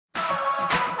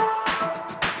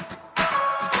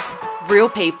Real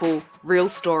people, real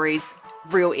stories,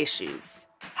 real issues.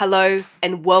 Hello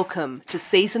and welcome to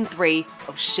Season 3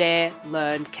 of Share,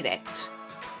 Learn, Connect.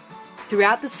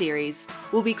 Throughout the series,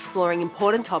 we'll be exploring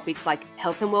important topics like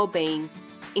health and well-being,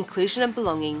 inclusion and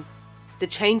belonging, the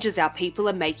changes our people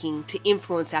are making to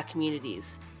influence our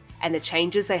communities, and the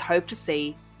changes they hope to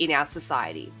see in our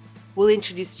society. We'll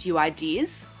introduce to you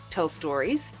ideas, tell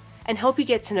stories, and help you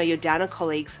get to know your Downer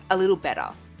colleagues a little better.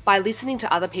 By listening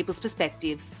to other people's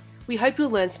perspectives, we hope you'll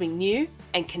learn something new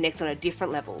and connect on a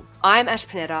different level. I'm Ash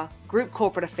Panetta, Group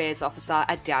Corporate Affairs Officer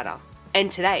at Downer,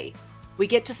 and today we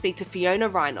get to speak to Fiona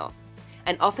Reiner,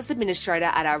 an Office Administrator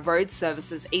at our Road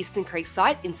Services Eastern Creek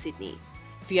site in Sydney.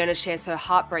 Fiona shares her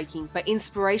heartbreaking but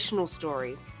inspirational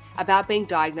story about being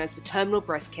diagnosed with terminal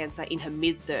breast cancer in her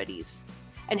mid-30s,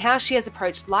 and how she has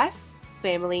approached life,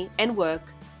 family and work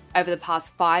over the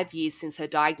past 5 years since her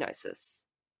diagnosis.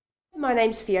 My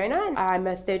name's Fiona and I'm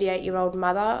a 38-year-old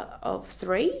mother of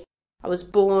 3. I was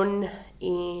born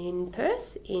in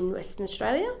Perth in Western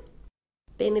Australia.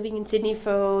 Been living in Sydney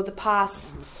for the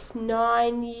past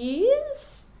 9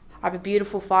 years. I have a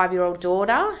beautiful 5-year-old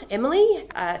daughter, Emily,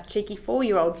 a cheeky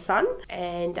 4-year-old son,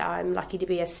 and I'm lucky to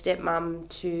be a stepmum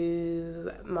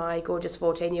to my gorgeous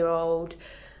 14-year-old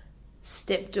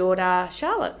stepdaughter,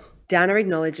 Charlotte. Downer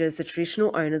acknowledges the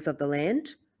traditional owners of the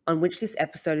land on which this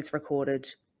episode is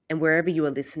recorded and wherever you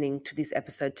are listening to this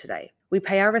episode today. We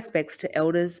pay our respects to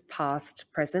elders past,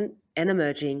 present and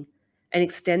emerging, and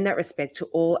extend that respect to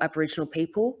all Aboriginal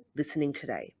people listening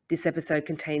today. This episode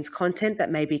contains content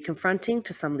that may be confronting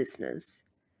to some listeners.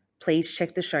 Please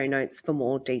check the show notes for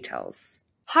more details.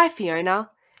 Hi Fiona,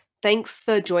 thanks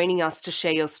for joining us to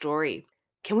share your story.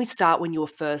 Can we start when you were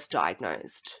first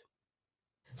diagnosed?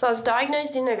 So I was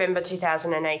diagnosed in November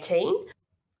 2018.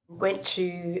 Went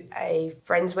to a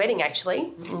friend's wedding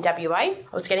actually in WA. I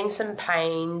was getting some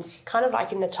pains, kind of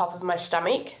like in the top of my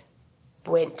stomach.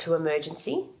 Went to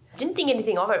emergency. Didn't think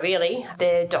anything of it really.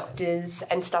 The doctors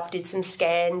and stuff did some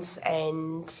scans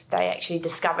and they actually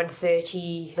discovered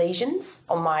 30 lesions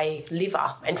on my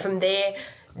liver. And from there,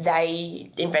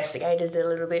 they investigated a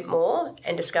little bit more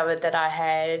and discovered that I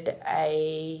had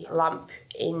a lump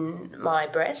in my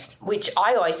breast, which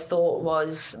I always thought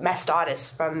was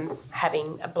mastitis from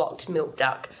having a blocked milk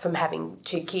duct from having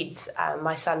 2 kids.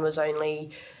 My son was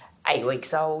only 8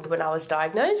 weeks old when I was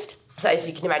diagnosed. So as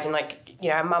you can imagine,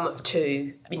 a mum of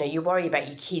 2, you worry about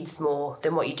your kids more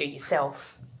than what you do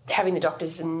yourself. Having the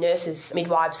doctors and nurses,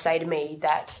 midwives say to me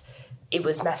that it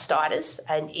was mastitis,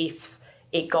 and if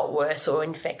it got worse or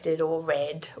infected or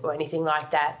red or anything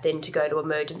like that, then to go to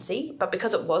emergency. But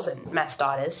because it wasn't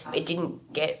mastitis, it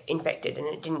didn't get infected and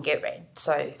it didn't get red.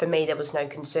 So for me, there was no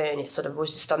concern. It sort of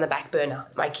was just on the back burner.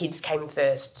 My kids came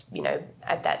first,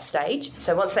 at that stage.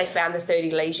 So once they found the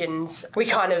 30 lesions, we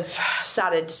kind of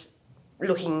started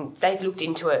they looked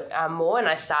into it more, and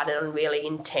I started on really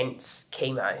intense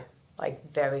chemo,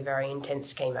 like very, very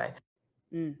intense chemo.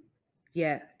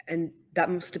 Yeah, and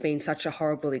that must have been such a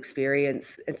horrible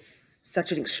experience. It's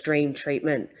such an extreme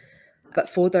treatment. But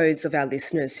for those of our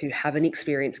listeners who haven't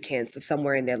experienced cancer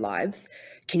somewhere in their lives,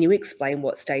 can you explain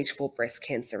what stage 4 breast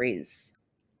cancer is?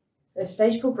 The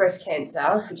stage 4 breast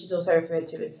cancer, which is also referred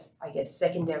to as,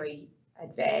 secondary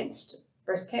advanced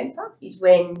breast cancer, is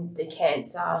when the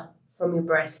cancer from your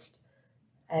breast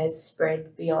has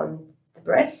spread beyond the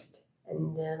breast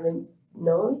and the lymph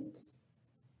nodes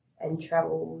and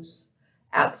travels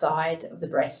outside of the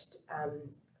breast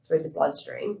through the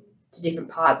bloodstream to different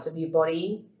parts of your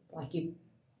body, like your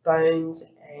bones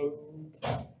and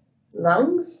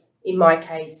lungs. In my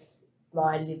case,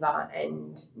 my liver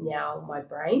and now my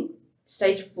brain.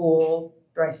 Stage 4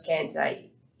 breast cancer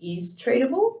is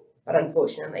treatable, but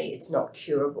unfortunately it's not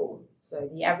curable. So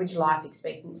the average life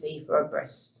expectancy for a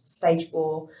stage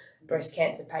 4 breast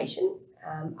cancer patient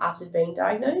after being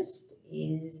diagnosed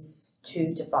is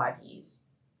 2 to 5 years.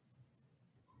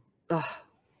 Oh,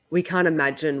 we can't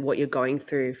imagine what you're going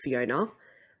through, Fiona.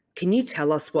 Can you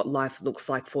tell us what life looks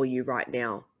like for you right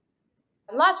now?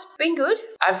 Life's been good.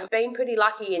 I've been pretty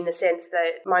lucky in the sense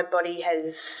that my body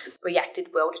has reacted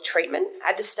well to treatment.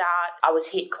 At the start, I was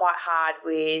hit quite hard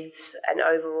with an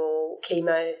overall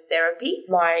chemotherapy.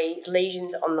 My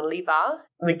lesions on the liver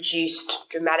reduced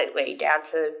dramatically down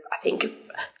to, I think,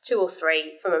 2 or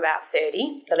 3 from about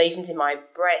 30. The lesions in my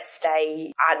breast,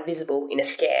 they aren't visible in a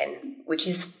scan, which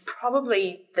is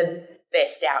probably the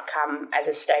best outcome as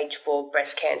a stage 4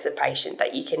 breast cancer patient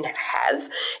that you can have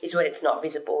is when it's not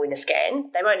visible in a scan.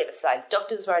 They won't ever say,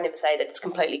 doctors won't ever say that it's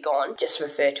completely gone, just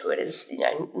refer to it as,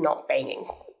 not being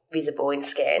visible in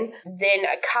scan. Then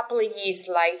a couple of years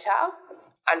later,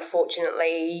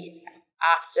 unfortunately,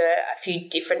 after a few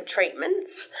different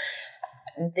treatments,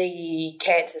 the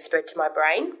cancer spread to my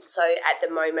brain. So at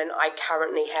the moment, I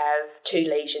currently have 2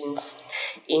 lesions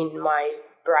in my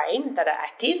brain that are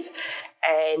active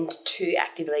and 2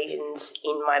 active lesions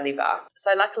in my liver.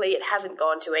 So luckily it hasn't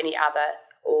gone to any other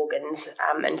organs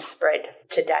and spread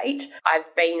to date.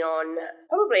 I've been on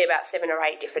probably about 7 or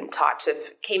 8 different types of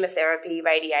chemotherapy,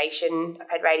 radiation. I've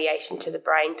had radiation to the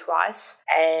brain twice,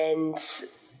 and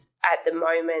at the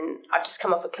moment, I've just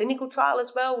come off a clinical trial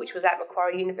as well, which was at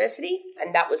Macquarie University,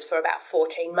 and that was for about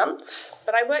 14 months.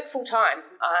 But I work full time.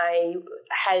 I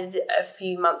had a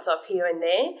few months off here and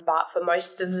there, but for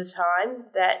most of the time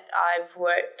that I've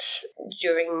worked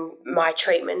during my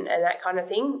treatment and that kind of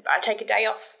thing, I take a day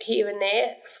off here and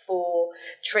there for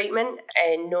treatment,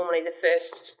 and normally the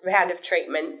first round of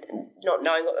treatment, not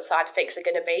knowing what the side effects are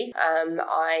going to be,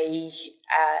 I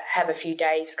have a few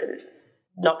days because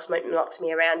knocks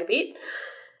me around a bit.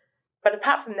 But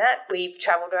apart from that, we've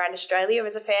travelled around Australia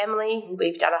as a family.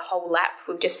 We've done a whole lap.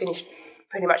 We've just finished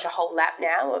pretty much a whole lap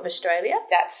now of Australia.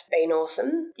 That's been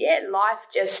awesome. Yeah, life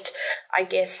just, I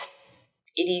guess,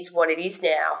 it is what it is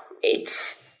now.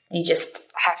 You just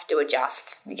have to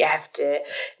adjust. You have to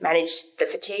manage the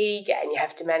fatigue, and you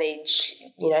have to manage,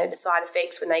 the side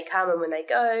effects when they come and when they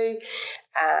go,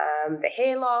 the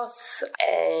hair loss,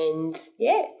 and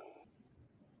yeah.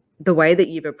 The way that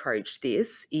you've approached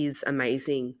this is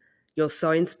amazing. You're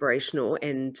so inspirational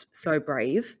and so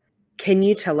brave. Can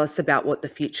you tell us about what the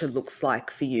future looks like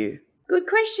for you? Good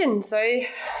question. So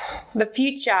the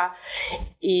future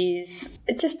is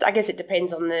I guess it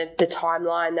depends on the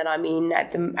timeline that I'm in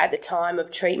at the time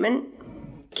of treatment.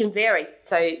 It can vary.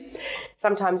 So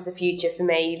sometimes the future for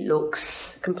me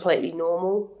looks completely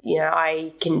normal.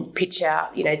 I can picture,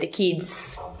 the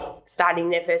kids starting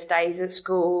their first days at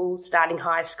school, starting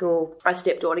high school, my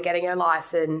stepdaughter getting her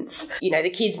licence, the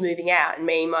kids moving out, and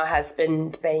me and my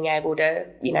husband being able to,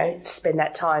 spend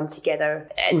that time together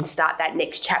and start that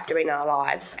next chapter in our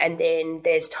lives. And then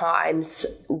there's times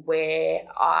where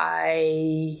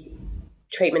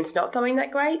treatment's not going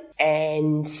that great,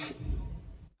 and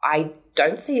I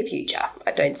don't see a future.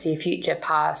 I don't see a future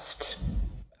past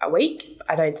a week.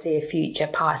 I don't see a future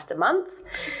past a month.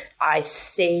 I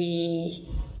see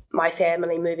my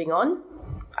family moving on.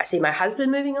 I see my husband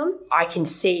moving on. I can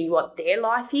see what their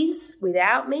life is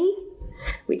without me,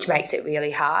 which makes it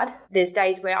really hard. There's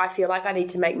days where I feel like I need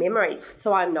to make memories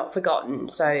so I'm not forgotten.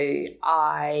 So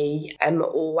I am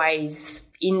always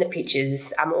in the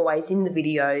pictures, I'm always in the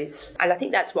videos. And I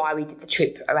think that's why we did the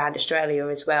trip around Australia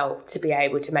as well, to be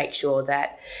able to make sure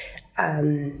that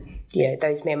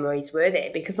those memories were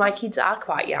there, because my kids are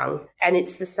quite young, and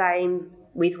it's the same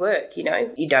with work. You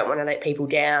don't want to let people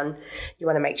down. You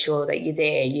want to make sure that you're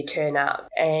there, you turn up.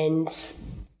 And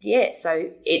yeah,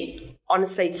 so it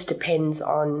honestly just depends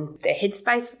on the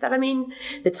headspace that I'm in,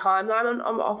 the timeline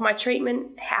of my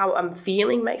treatment, how I'm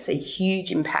feeling makes a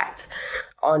huge impact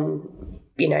on,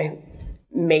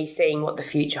 me seeing what the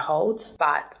future holds.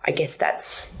 But I guess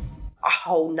that's a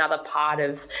whole nother part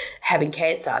of having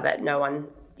cancer that no one,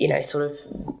 sort of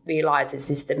realises,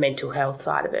 is the mental health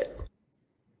side of it.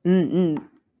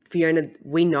 Fiona,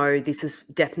 we know this has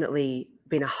definitely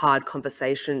been a hard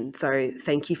conversation, so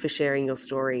thank you for sharing your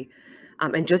story.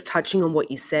 And just touching on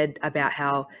what you said about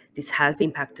how this has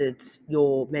impacted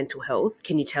your mental health,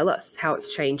 can you tell us how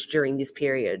it's changed during this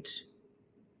period?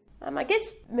 I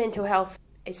guess mental health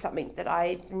is something that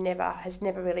has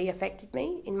never really affected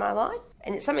me in my life,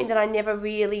 and it's something that I never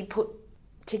really put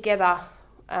together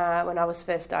when I was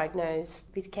first diagnosed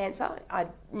with cancer. I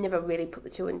never really put the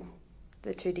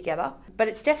two together, but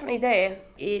it's definitely there.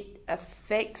 It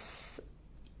affects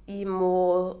you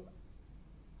more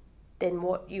than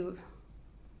what you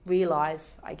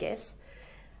realise, I guess.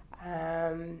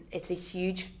 It's a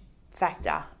huge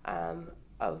factor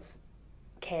of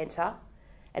cancer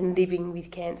and living with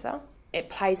cancer. It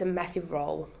plays a massive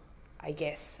role, I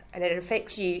guess, and it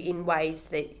affects you in ways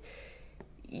that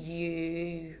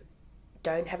you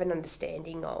don't have an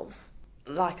understanding of.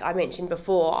 Like I mentioned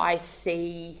before, I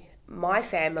see my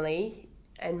family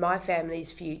and my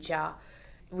family's future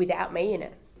without me in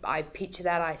it. I picture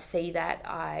that, I see that,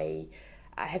 I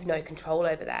have no control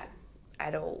over that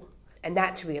at all. And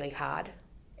that's really hard.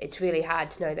 It's really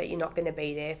hard to know that you're not going to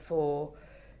be there for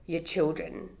your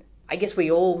children. I guess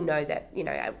we all know that,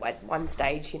 at one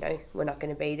stage, we're not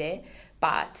going to be there.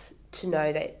 But to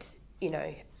know that,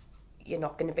 you're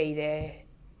not going to be there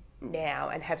now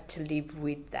and have to live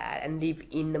with that and live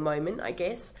in the moment, I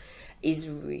guess, is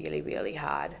really, really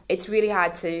hard. It's really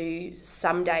hard to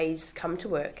some days come to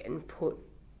work and put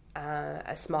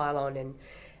a smile on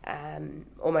and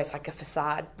almost like a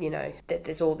facade, that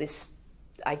there's all this,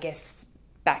 I guess,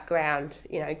 background,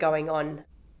 going on.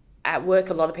 At work,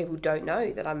 a lot of people don't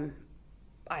know that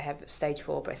I have stage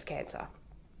 4 breast cancer.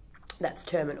 That's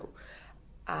terminal.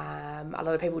 A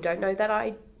lot of people don't know that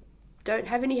I don't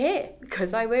have any hair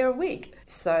because I wear a wig.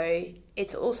 So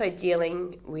it's also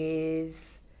dealing with,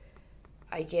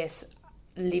 I guess,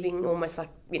 living almost like,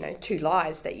 two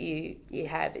lives that you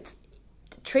have. It's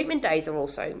treatment days are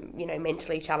also,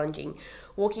 mentally challenging.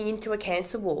 Walking into a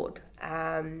cancer ward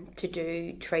to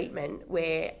do treatment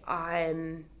where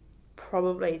I'm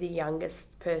probably the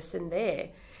youngest person there,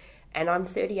 and I'm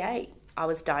 38. I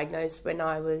was diagnosed when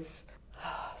I was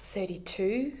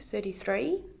 32,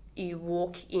 33. You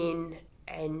walk in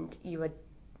and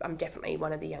I'm definitely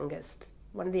one of the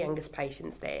youngest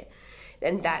patients there.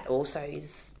 And that also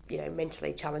is,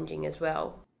 mentally challenging as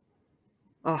well.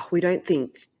 Oh, we don't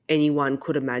think anyone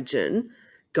could imagine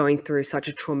going through such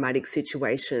a traumatic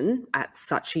situation at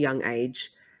such a young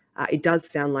age. It does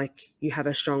sound like you have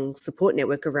a strong support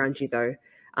network around you, though,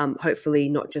 hopefully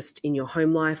not just in your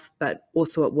home life, but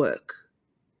also at work.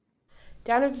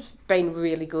 Down have been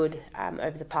really good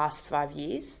over the past 5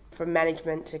 years, from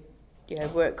management to,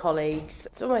 work colleagues.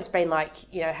 It's almost been like,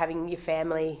 having your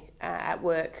family at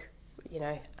work,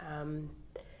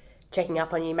 checking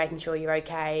up on you, making sure you're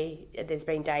okay. There's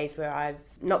been days where I've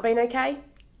not been okay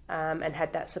and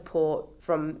had that support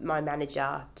from my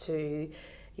manager to,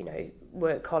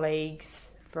 work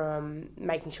colleagues, from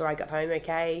making sure I got home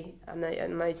okay on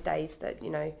those days that,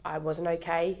 I wasn't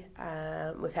okay.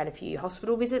 We've had a few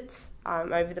hospital visits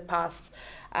over the past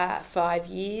 5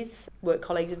 years. Work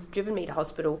colleagues have driven me to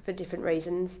hospital for different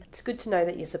reasons. It's good to know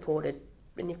that you're supported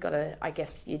and you've got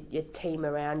your team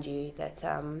around you that,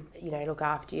 look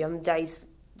after you on the days,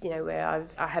 where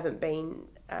I haven't been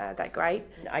that great.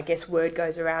 I guess word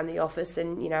goes around the office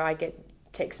and, I get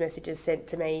text messages sent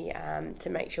to me to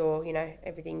make sure,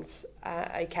 everything's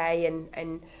okay.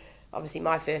 And obviously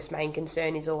my first main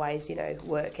concern is always,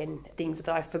 work and things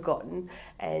that I've forgotten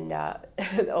and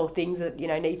or things that,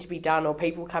 need to be done, or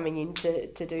people coming in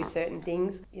to do certain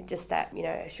things. Just that,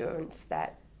 assurance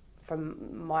that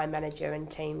from my manager and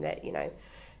team that,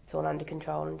 it's all under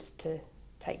control, and just to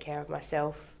take care of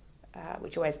myself,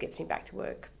 which always gets me back to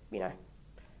work,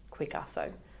 quicker. So,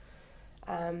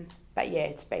 but yeah,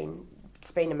 it's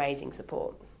been amazing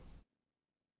support.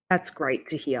 That's great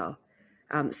to hear.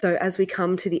 So as we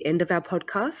come to the end of our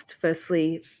podcast,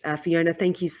 firstly, Fiona,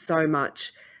 thank you so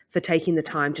much for taking the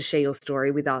time to share your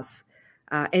story with us.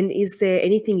 And is there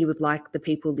anything you would like the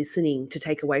people listening to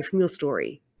take away from your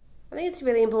story? I think it's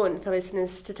really important for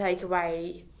listeners to take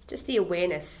away just the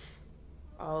awareness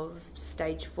of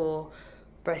stage 4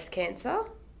 breast cancer.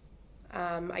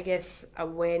 I guess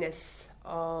awareness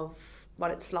of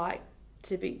what it's like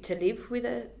to live with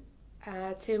a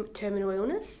terminal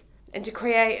illness, and to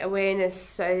create awareness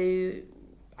so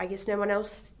I guess no one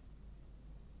else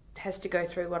has to go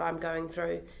through what I'm going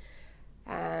through,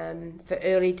 for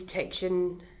early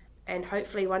detection, and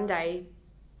hopefully one day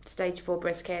stage 4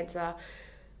 breast cancer,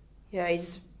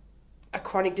 is a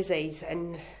chronic disease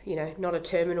and, not a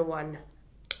terminal one.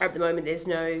 At the moment there's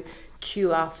no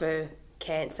cure for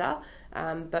cancer,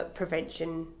 but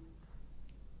prevention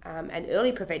and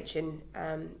early prevention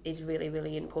is really,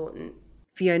 really important.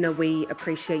 Fiona, we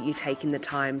appreciate you taking the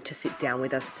time to sit down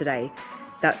with us today.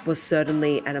 That was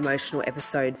certainly an emotional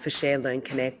episode for Share, Learn,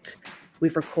 Connect.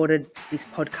 We've recorded this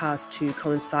podcast to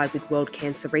coincide with World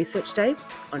Cancer Research Day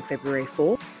on February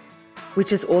 4,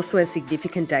 which is also a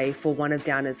significant day for one of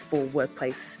Downer's 4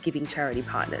 workplace giving charity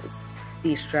partners,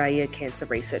 the Australia Cancer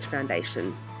Research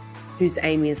Foundation, whose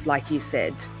aim is, like you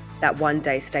said, that one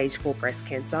day stage 4 breast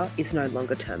cancer is no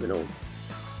longer terminal.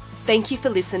 Thank you for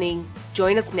listening.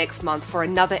 Join us next month for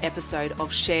another episode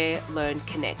of Share, Learn,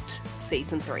 Connect,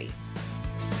 Season 3.